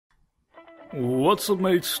What's up,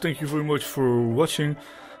 mates? Thank you very much for watching,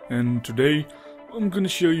 and today I'm gonna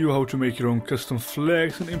show you how to make your own custom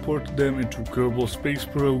flags and import them into Kerbal Space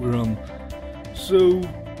Program. So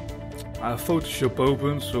I have Photoshop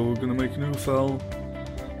open, so we're gonna make a new file,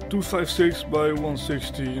 256 by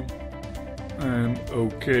 160, and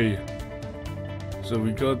okay. So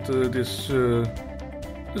we got this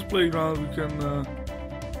playground. We can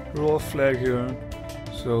draw a flag here.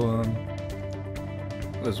 So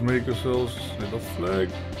let's make ourselves a little flag.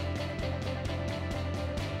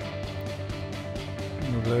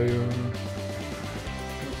 New layer,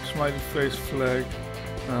 smiley face flag,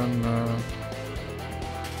 and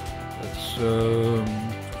let's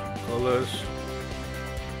colors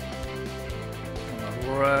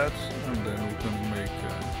red, and then we can make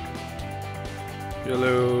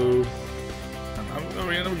yellow.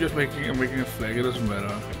 And I'm just making a flag. It doesn't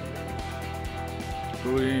matter.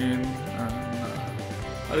 Green, and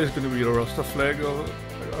that is going to be a Rasta flag,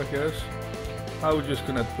 I guess. I'm just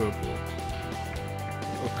gonna add purple.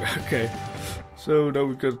 Okay. So now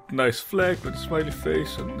we got a nice flag with a smiley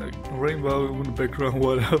face and a rainbow in the background,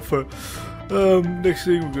 whatever. Next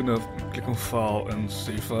thing, we're gonna click on File and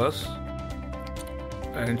Save As,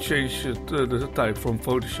 and change the type from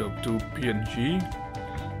Photoshop to PNG.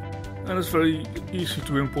 And it's very easy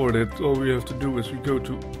to import it. All we have to do is we go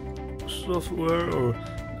to Software, or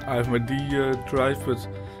I have my D drive, but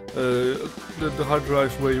the hard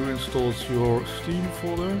drive where you install your Steam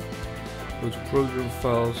folder. Go to Program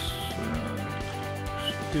Files,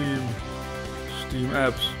 Steam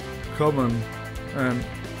Apps, Common, and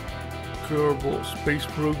Kerbal Space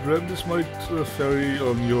Program. This might vary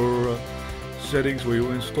on your settings where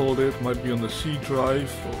you installed it. Might be on the C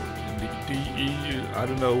drive or in the DE. I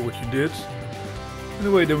don't know what you did.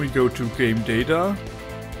 Anyway, then we go to Game Data.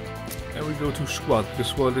 And we go to Squad, because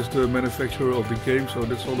Squad is the manufacturer of the game, so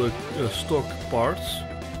that's all the stock parts.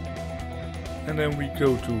 And then we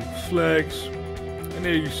go to Flags, and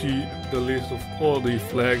here you see the list of all the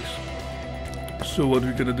flags. So what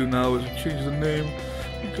we're gonna do now is change the name.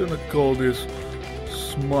 We're gonna call this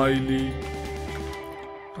Smiley,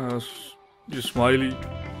 just Smiley,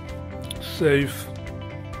 save,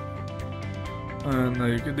 and now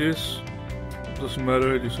you get this. Doesn't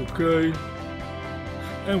matter, it is okay.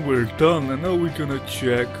 And we're done, and now we're gonna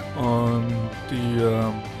check on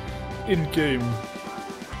the in-game.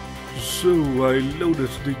 So I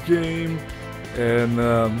loaded the game, and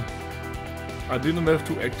I didn't have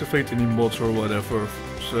to activate any mods or whatever.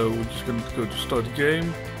 So we're just gonna go to start the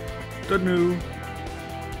game, start new,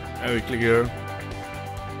 and we click here.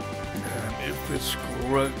 And if it's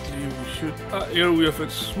correctly, we should. Here we have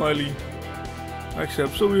it, smiley.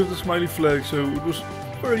 Accept. So we have the smiley flag. So it was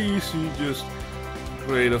very easy. Just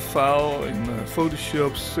create a file in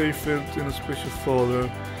Photoshop, save it in a special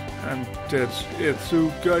folder, and that's it.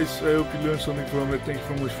 So guys, I hope you learned something from it. Thank you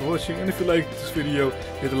very much for watching, and if you liked this video,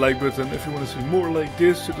 hit the like button. If you want to see more like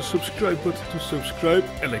this, hit the subscribe button to subscribe,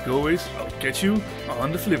 and like always, I'll catch you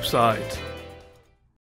on the flip side.